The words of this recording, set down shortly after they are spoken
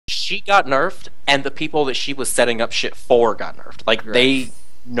she got nerfed, and the people that she was setting up shit for got nerfed. Like, Right. they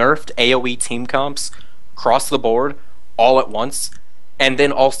nerfed AoE team comps across the board all at once, and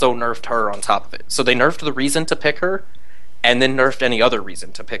then also nerfed her on top of it. So they nerfed the reason to pick her, and then nerfed any other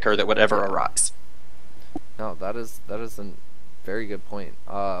reason to pick her that would ever arise. No, that is a very good point.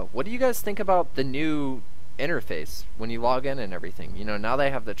 What do you guys think about the new interface when you log in and everything? You know, now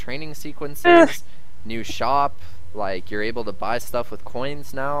they have the training sequences, new shop, like you're able to buy stuff with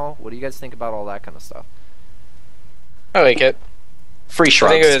coins now. What do you guys think about all that kind of stuff? I like it. Free I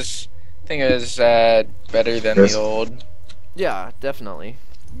shrugs. think it was better than Chris? the old. Yeah, definitely.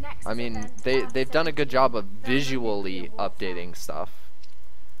 I mean, they've done a good job of visually updating stuff.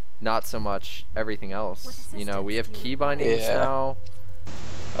 Not so much everything else. You know, we have key bindings Yeah. now.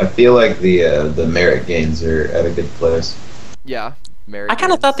 I feel like the merit gains are at a good place. Yeah, Mary. I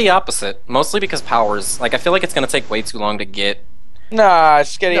kind of thought the opposite, mostly because powers. Like, I feel like it's going to take way too long to get. Nah,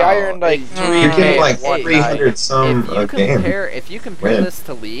 Skitty, No, I earned like you're 3K. You're getting like in one 300 night. some a game. If you compare Win. this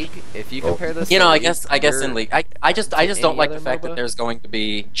to League, if you compare this, You to know, I League, guess in you're- League, I just any don't like other the fact MOBA? that there's going to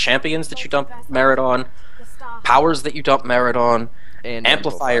be champions that you dump merit on, powers that you dump merit on, and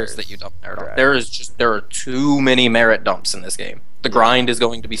amplifiers that you dump merit on. Correct. There are too many merit dumps in this game. The grind is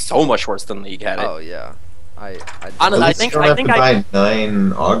going to be so much worse than League had it. Oh yeah, I Honestly, At I least think- you don't I have think to I- buy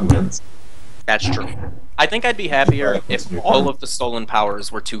 9 augments. That's true. I think I'd be happier Right, if that's your all point. of the stolen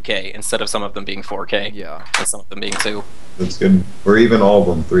powers were 2K instead of some of them being 4K yeah. and some of them being 2. That's good. Or even all of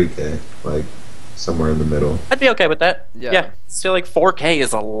them 3K, like somewhere in the middle. I'd be okay with that. Yeah. Yeah. I feel like 4K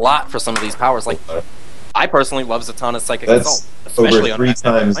is a lot for some of these powers. Like, I personally love Zatanna's Psychic Assault, That's especially over on 3 Mass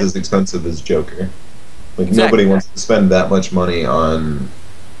times Effect. as expensive as Joker. Like Exactly. nobody wants to spend that much money on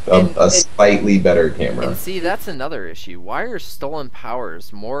And a it- slightly better camera. And see, that's another issue. Why are stolen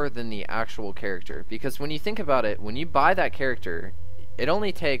powers more than the actual character? Because when you think about it, when you buy that character, it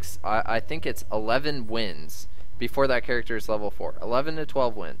only takes, I think it's 11 wins before that character is level 4. 11 to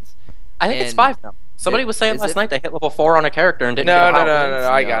 12 wins. I think it's And 5 now. Somebody was saying is last it- night they hit level 4 on a character and didn't No, get a no, power. no, no,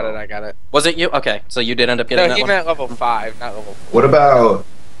 I got No. it, I got it. Was it you? Okay, so you did end up getting No, that he one? meant level 5, not level 4. What about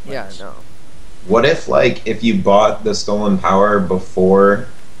Yeah, no. what if you bought the stolen power before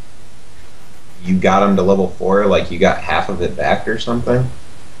you got him to level 4, like you got half of it back or something?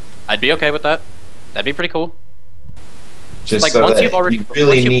 I'd be okay with that. That'd be pretty cool. Just Like, so once that you've already- you really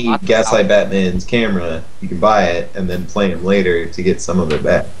once you've need bought the Gaslight power. Batman's camera, you can buy it and then play him later to get some of it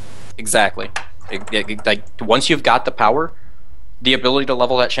back. Exactly. Like, once you've got the power, the ability to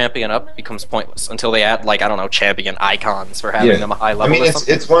level that champion up becomes pointless until they add, like, I don't know, champion icons for having Yeah. them a high level I mean, or it's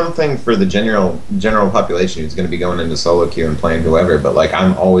something. it's one thing for the general population who's going to be going into solo queue and playing whoever, but like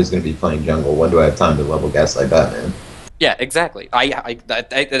I'm always going to be playing jungle. When do I have time to level Gaslight Batman? Yeah, exactly.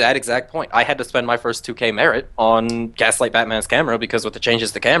 That exact point. I had to spend my first 2K merit on Gaslight Batman's camera because with the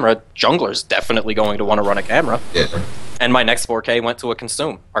changes to camera, jungler's definitely going to want to run a camera. Yeah, And my next 4K went to a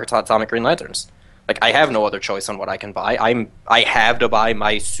consume, Atomic Green Lanterns. Like, I have no other choice on what I can buy. I have to buy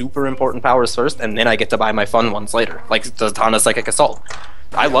my super important powers first, and then I get to buy my fun ones later, like Zatanna's Psychic Assault.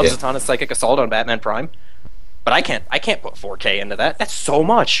 I love Yeah. Zatanna's Psychic Assault on Batman Prime, but I can't put 4K into that. That's so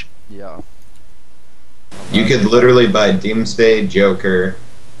much. Yeah. you could literally buy Doomsday, Joker,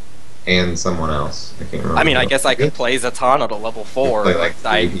 and someone else. I can't remember. I mean, I guess I could play Zatanna to level 4, play, like, but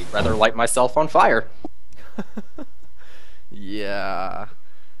I'd 3 people. rather light myself on fire. Yeah.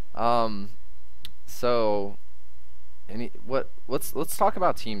 So let's talk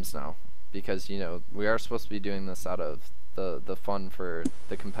about teams now, because you know we are supposed to be doing this out of the fun for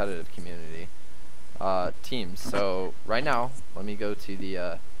the competitive community. Teams. So right now, let me go to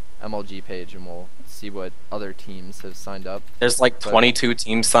the MLG page and we'll see what other teams have signed up. There's like But- 22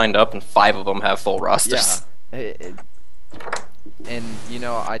 teams signed up, and 5 of them have full rosters. Yeah. And you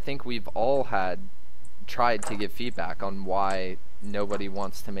know, I think we've all tried to give feedback on why nobody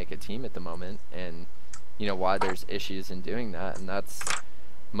wants to make a team at the moment, and you know why there's issues in doing that, and that's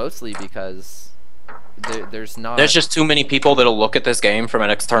mostly because there's not There's just too many people that'll look at this game from an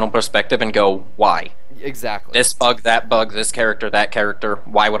external perspective and go, why? exactly This bug, this character, that character.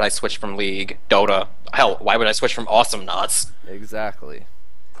 Why would I switch from League, Dota? Hell, why would I switch from Awesome Nuts? exactly,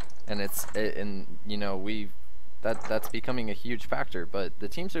 and and you know that's becoming a huge factor. But the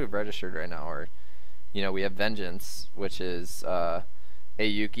teams who have registered right now are, you know, we have Vengeance, which is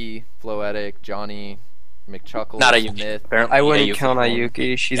Ayuki, Floetic, Johnny, McChuckles, Not Ayuki. Myth. Apparently, I wouldn't Ayuki count won't-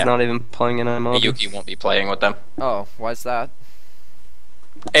 Ayuki. She's Yeah. not even playing in MLB. Ayuki won't be playing with them. Oh, why's that?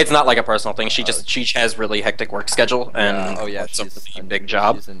 It's not like a personal thing. She has really hectic work schedule and Oh yeah, it's a she's really big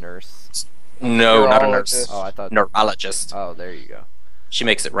job. She's a nurse. No, not a nurse. Neurologist. Oh, I thought. Neurologist. Oh, there you go. She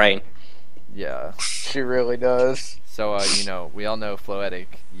makes it rain. Yeah. She really does. So, we all know Floetic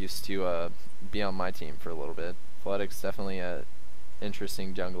used to be on my team for a little bit. Floetic's definitely a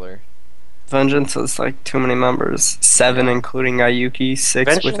interesting jungler. Vengeance is like too many members. 7 including Ayuki,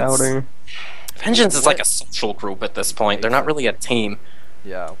 6 Vengeance? without her. Vengeance is like a social group at this point. They're not really a team.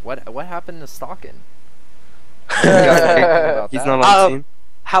 Yeah. What happened to Stalkin? He's not on the team.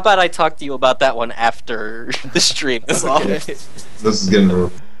 How about I talk to you about that one after the stream is off? This is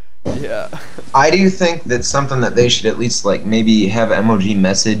gonna. Yeah. I do think that's something that they should at least like maybe have MOG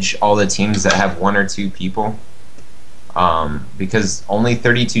message all the teams that have 1 or 2 people. Because only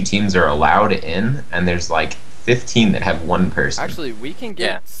 32 teams are allowed in, and there's like 15 that have 1 person. Actually, we can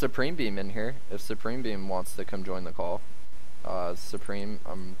get Supreme Beam in here if Supreme Beam wants to come join the call. Supreme,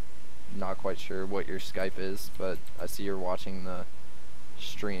 I'm not quite sure what your Skype is, but I see you're watching the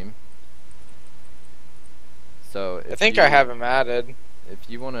stream. So I think I have him added. If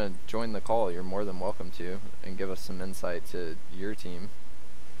you want to join the call, you're more than welcome to, and give us some insight to your team.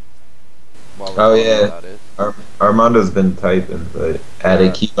 While we're talking about it. Armando's been typing, but add a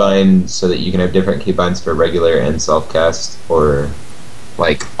keybind so that you can have different keybinds for regular and self-cast, or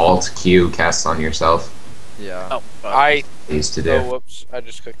like Alt-Q casts on yourself. Yeah. Oh, Used to do. Oh, whoops! I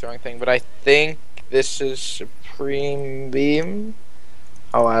just clicked the wrong thing. But I think this is Supreme Beam.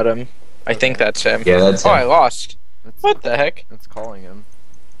 I'll add him. I think that's him. Yeah, that's Oh, him. I lost. It's, What the heck? It's calling him.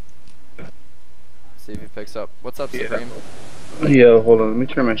 See if he picks up. What's up, Yeah. Supreme? Yeah, hold on. Let me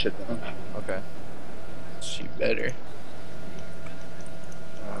turn my shit down. Okay. She better.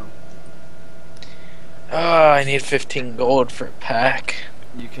 Oh, I need 15 gold for a pack.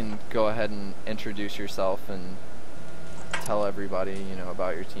 You can go ahead and introduce yourself and tell everybody,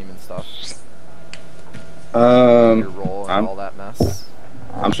 about your team and stuff. Your role and all that mess.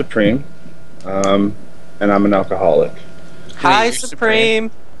 I'm Supreme, and I'm an alcoholic. Hi, You're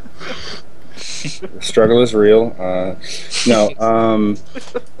Supreme. The struggle is real.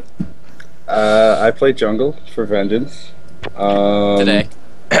 I play jungle for Vengeance. Today.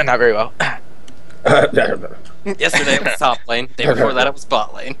 Not very well. Yesterday it was top lane. Day before that it was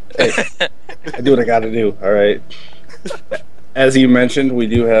bot lane. I do what I gotta do, alright? As you mentioned, we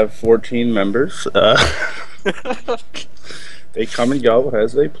do have 14 members. They come and go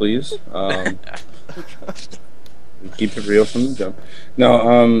as they please. We keep it real from the jump.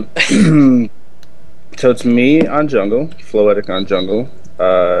 No, so it's me on jungle, Floetic on jungle,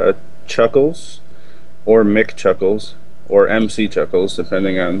 Chuckles, or Mick Chuckles, or MC Chuckles,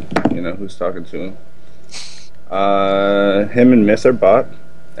 depending on who's talking to him. Him and Myth are bot,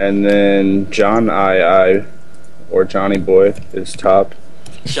 and then John II, or Johnny Boy, is top.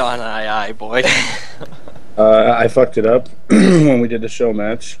 Sean I boy. I fucked it up when we did the show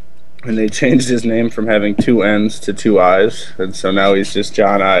match, and they changed his name from having 2 N's to 2 I's, and so now he's just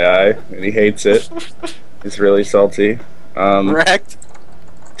John II, and he hates it. He's really salty. Correct.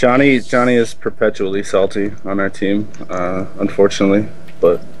 Johnny is perpetually salty on our team, unfortunately,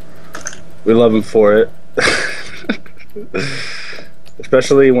 but we love him for it.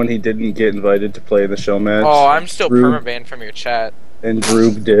 Especially when he didn't get invited to play in the show match. Oh, I'm still Droob- permabanned from your chat. And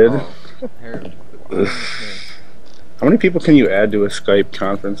Droob did. Oh, here. How many people can you add to a Skype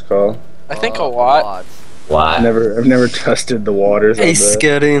conference call? I think a lot. Why? I've never tested the waters Hey, on that.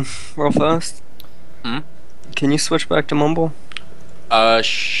 Sketty, real fast. Hmm? Can you switch back to Mumble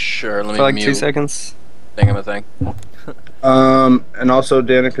Sure. Let me for like mute. 2 seconds? Thing. And also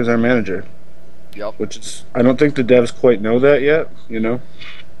Danik is our manager. Yep. Which is, I don't think the devs quite know that yet,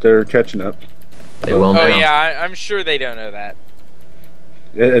 They're catching up. They will Oh now. yeah, I'm sure they don't know that.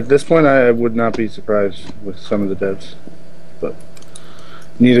 At this point, I would not be surprised with some of the devs. But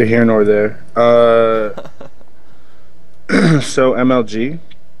neither here nor there. So MLG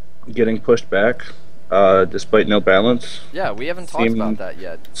getting pushed back, despite no balance, Yeah, we haven't talked about that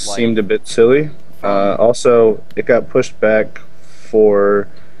yet. seemed a bit silly. Also, it got pushed back for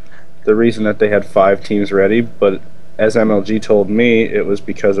the reason that they had 5 teams ready, but as MLG told me, it was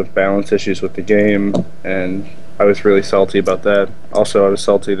because of balance issues with the game, and I was really salty about that. Also, I was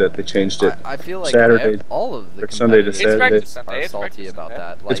salty that they changed it. I feel like Saturday, all of the or Sunday to competitors Saturday. It's back to Sunday. are It's back salty to about Sunday.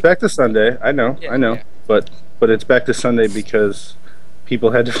 that. It's back to Sunday. I know, Yeah. but it's back to Sunday because people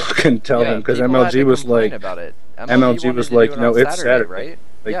had to fucking tell them, because people had MLG to was complain like, about it. MLG wanted was to like, do it no, on it's Saturday. right?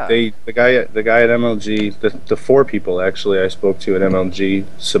 Like Yeah. the guy at MLG, the 4 people actually I spoke to at MLG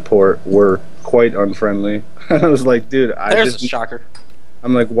support were quite unfriendly. I was like, dude, There's a shocker.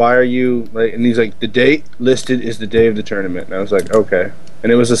 I'm like, why are you like? And he's like, the date listed is the day of the tournament. And I was like, okay.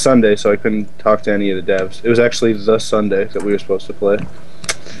 And it was a Sunday, so I couldn't talk to any of the devs. It was actually the Sunday that we were supposed to play.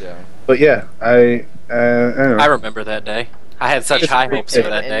 Yeah. But yeah, I don't know. I remember that day. I had such high hopes for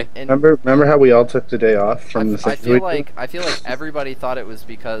that day. Remember how we all took the day off from the I feel like everybody thought it was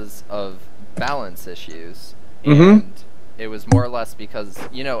because of balance issues, and it was more or less because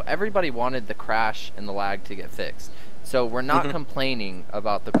everybody wanted the crash and the lag to get fixed. So we're not complaining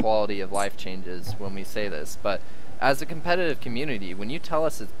about the quality of life changes when we say this, but as a competitive community, when you tell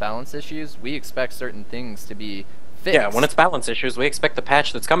us it's balance issues, we expect certain things to be fixed. Yeah, when it's balance issues, we expect the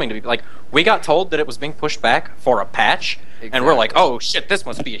patch that's coming to be like. We got told that it was being pushed back for a patch, and we're like, "Oh shit, this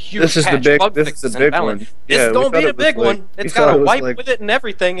must be a huge This is patch. the big. Bug This is fixes the and big balance. one. This Yeah, is we gonna thought be a it was big like- one. we It's thought got it a was wipe like- with it and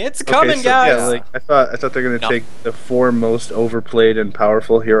everything. It's Okay, coming, so, guys." Yeah, like I thought they're gonna No. take the 4 most overplayed and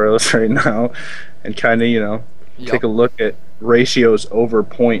powerful heroes right now, and kind of take a look at ratios over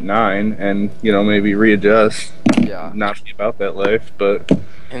 0.9 and maybe readjust. Yeah. Not be about that life, but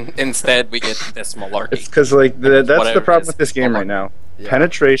Instead, we get this malarkey. it's because that's the Whatever it problem is, with this it's game malarkey. right now. Yeah.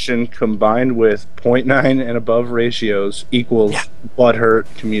 Penetration combined with 0.9 and above ratios equals butthurt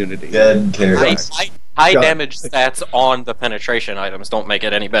community. Dead High, carry. high God. damage stats on the penetration items don't make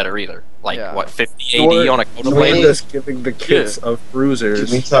it any better either. Like, Yeah. what, 50 AD on a Coda Nor Blade? this giving the kits of bruisers.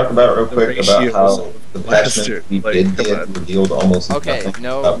 Can we talk about real The quick about ratios how of the Blaster, patch we like, did come get on. revealed almost Okay, nothing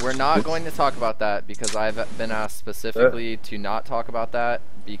no, about we're not this? going to talk about that because I've been asked specifically to not talk about that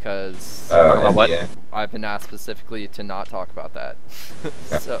because what? Yeah. I've been asked specifically to not talk about that.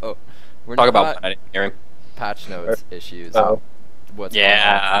 So we're Talk not about what I didn't hear him. patch notes issues. Oh. What's Yeah.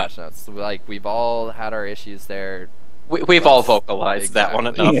 going on with patch notes? Like we've all had our issues there. We've all vocalized that one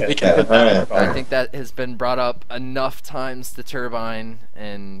Exactly. enough. Yeah. We can- Alright. I think that has been brought up enough times to Turbine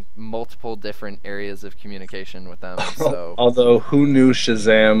and multiple different areas of communication with them. So Although, who knew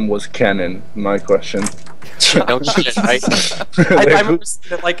Shazam was canon? My question. No shit, right? I remember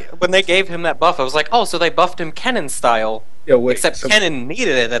that, like, when they gave him that buff, I was like, oh, so they buffed him Kennen style. Yeah, wait, Except so Kennen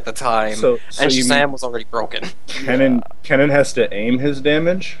needed it at the time, So and you Shazam mean was already broken. Kennen has to aim his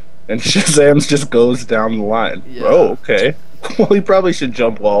damage, and Shazam's just goes down the line. Yeah. Oh, okay. Well, he probably should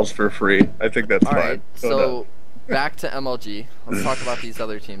jump walls for free. I think that's all fine. right, so back to MLG. Let's talk about these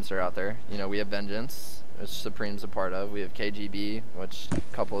other teams that are out there. We have Vengeance, which Supreme's a part of. We have KGB, which a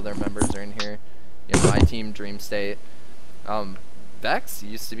couple of their members are in here. My team, Dream State. Vex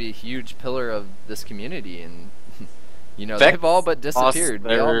used to be a huge pillar of this community, and Vex they've all but disappeared.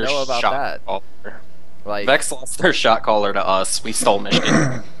 We all Their know about shot that. caller. Like Vex lost their shot caller to us. We stole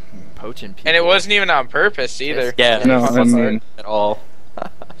Michigan. poaching people. And it wasn't even on purpose either. Yeah, No, it I wasn't mean- at all.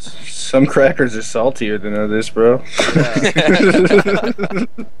 some crackers are saltier than others, bro.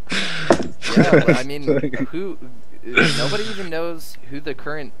 Yeah, but I mean, nobody even knows who the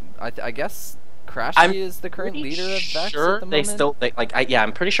current. I guess Crashy I'm is the current leader of Vex Sure, at the they moment. still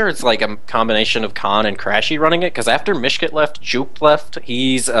I'm pretty sure it's like a combination of Khan and Crashy running it. Because after Mishkit left, Juke left.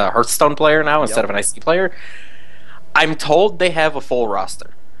 He's a Hearthstone player now instead of an IC player. I'm told they have a full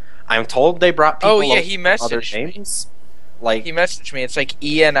roster. I'm told they brought people. Oh, yeah, over he from other messaged me. games. Like He messaged me. It's like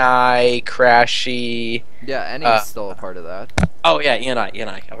ENI, Crashy. Yeah, Ennie's still a part of that. oh yeah, ENI.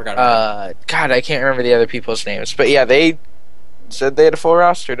 I forgot about God, I can't remember the other people's names, but yeah, they said they had a full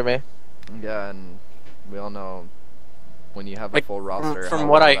roster to me. Yeah, and we all know when you have a Like, full roster, from how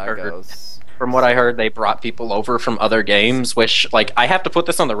what well I that heard, goes. From what I heard, they brought people over from other games, which, like, I have to put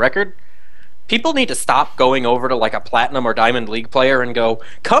this on the record. People need to stop going over to, like, a Platinum or Diamond League player and go,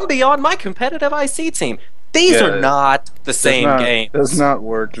 come be on my competitive IC team. These Yeah, are not the same game. Does not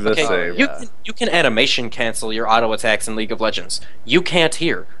work the Okay, same. Yeah. you can animation cancel your auto attacks in League of Legends. You can't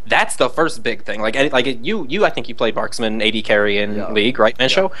here. That's the first big thing. Like you I think you played Marksman, AD carry in Yeah. League, right,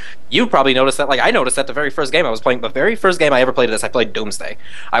 Mancho? You probably noticed that. Like I noticed that the very first game I was playing. The very first game I ever played this, I played Doomsday.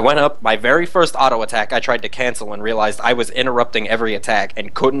 I went up my very first auto attack. I tried to cancel and realized I was interrupting every attack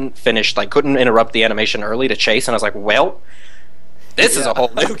and couldn't interrupt the animation early to chase. And I was like, well. This is a whole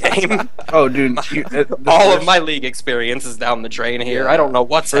new game. Oh, dude, All of my League experience is down the drain here. Yeah. I don't know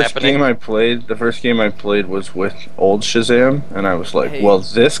what's the happening. first game I played was with old Shazam, and I was like, Hey. well,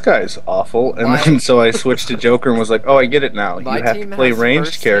 this guy's awful. And then so I switched to Joker and was like, oh, I get it now. My You have team to play has ranged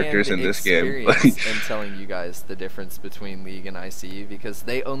firsthand characters in this game. experience in telling you guys the difference between League and IC because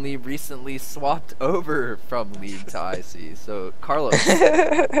they only recently swapped over from League to IC. So Carlos,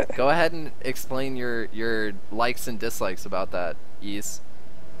 go ahead and explain your likes and dislikes about that. Ease.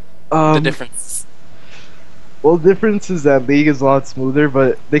 The difference. Well, the difference is that League is a lot smoother,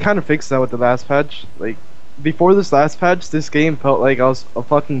 but they kind of fixed that with the last patch. Like, before this last patch, this game felt like I was a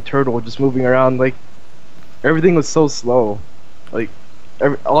fucking turtle just moving around. Like, everything was so slow. Like,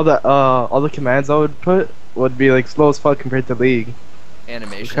 all the commands I would put would be like slow as fuck compared to League.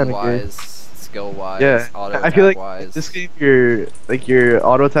 Animation kinda wise, skill wise, Yeah, auto I feel attack like wise. this game, your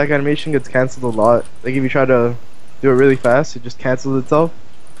auto attack animation gets cancelled a lot. Like if you try to do it really fast. It just cancels itself.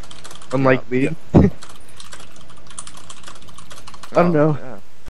 Unlike Yeah. League. I don't Oh, know. yeah.